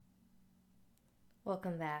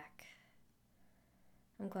Welcome back.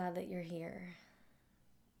 I'm glad that you're here.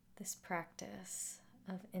 This practice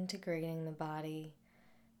of integrating the body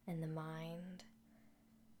and the mind,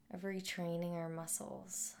 of retraining our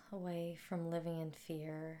muscles away from living in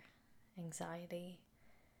fear, anxiety,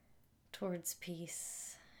 towards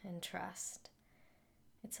peace and trust.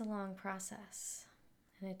 It's a long process,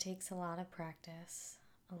 and it takes a lot of practice,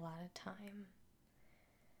 a lot of time.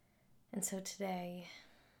 And so today,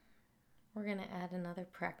 we're going to add another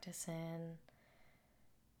practice in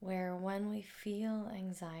where when we feel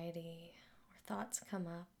anxiety or thoughts come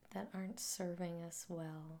up that aren't serving us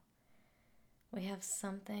well, we have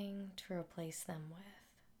something to replace them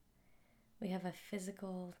with. We have a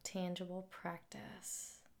physical, tangible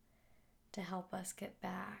practice to help us get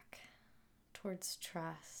back towards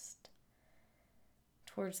trust,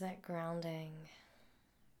 towards that grounding,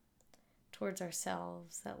 towards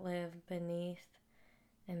ourselves that live beneath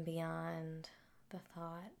and beyond the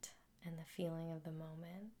thought and the feeling of the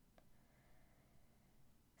moment.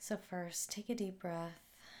 So first, take a deep breath,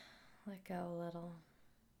 let go a little.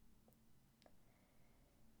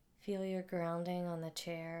 Feel your grounding on the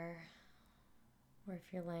chair, or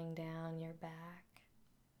if you're laying down, your back.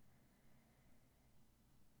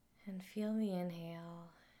 And feel the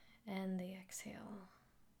inhale and the exhale.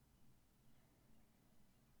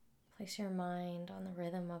 Place your mind on the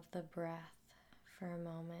rhythm of the breath for a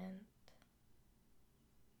moment.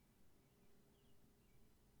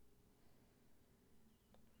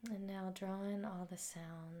 And now draw in all the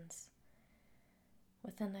sounds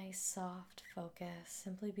with a nice soft focus.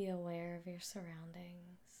 Simply be aware of your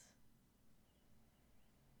surroundings.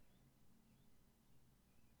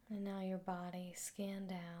 And now your body, scan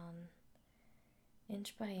down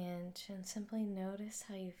inch by inch and simply notice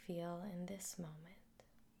how you feel in this moment.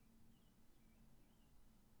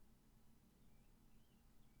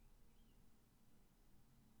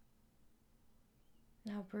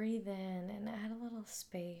 Now breathe in and add a little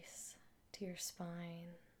space to your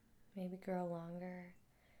spine. Maybe grow longer,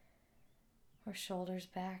 or shoulders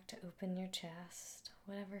back to open your chest,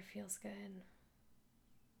 whatever feels good.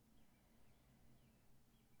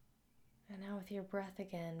 And now with your breath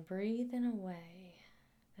again, breathe in a way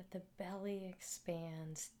that the belly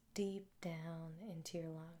expands deep down into your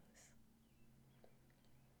lungs.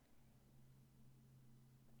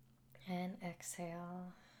 And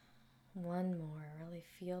exhale. One more. Really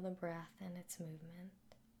feel the breath and its movement.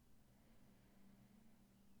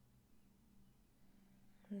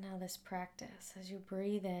 Now this practice, as you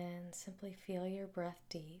breathe in, simply feel your breath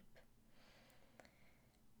deep.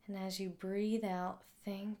 And as you breathe out,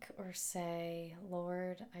 think or say,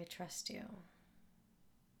 Lord, I trust you.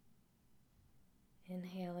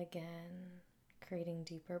 Inhale again, creating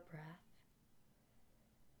deeper breath.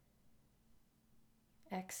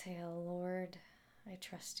 Exhale, Lord, I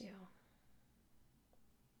trust you.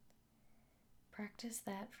 Practice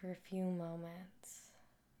that for a few moments.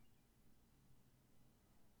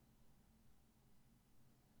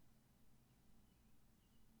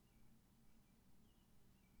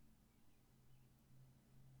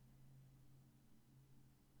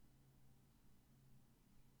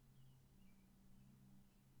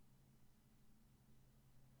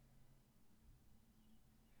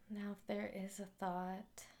 Now, if there is a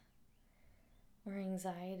thought or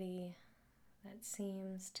anxiety that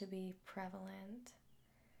seems to be prevalent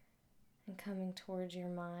and coming towards your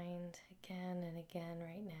mind again and again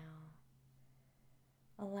right now,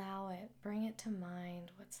 allow it, bring it to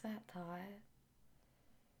mind. What's that thought?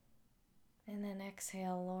 And then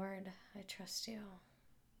exhale, Lord, I trust you.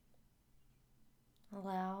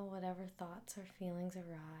 Allow whatever thoughts or feelings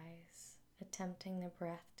arise, attempting the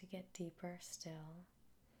breath to get deeper still.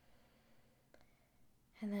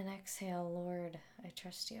 And then exhale, Lord, I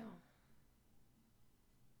trust you.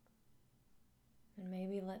 And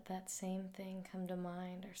maybe let that same thing come to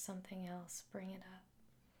mind or something else, bring it up.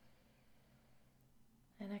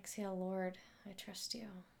 And exhale, Lord, I trust you.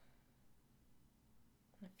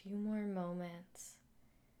 A few more moments.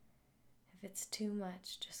 If it's too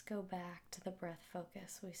much, just go back to the breath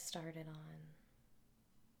focus we started on.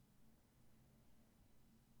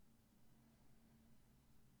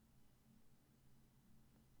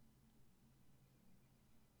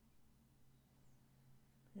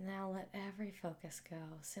 Now let every focus go.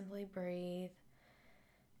 Simply breathe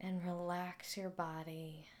and relax your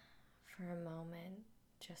body for a moment.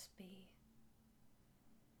 Just be.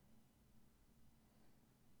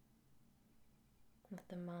 Let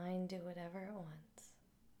the mind do whatever it wants.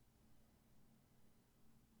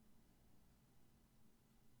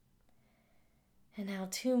 And now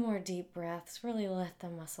 2 more deep breaths. Really let the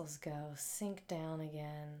muscles go. Sink down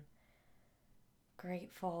again.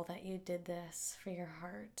 grateful that you did this for your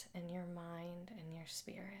heart and your mind and your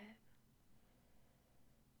spirit.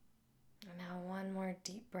 And now one more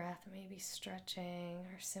deep breath, maybe stretching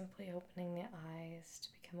or simply opening the eyes to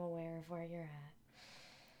become aware of where you're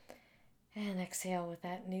at. And exhale with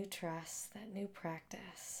that new trust, that new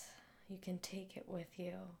practice. You can take it with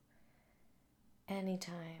you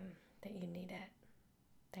anytime that you need it.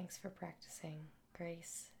 Thanks for practicing.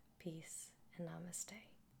 Grace, peace, and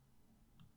namaste.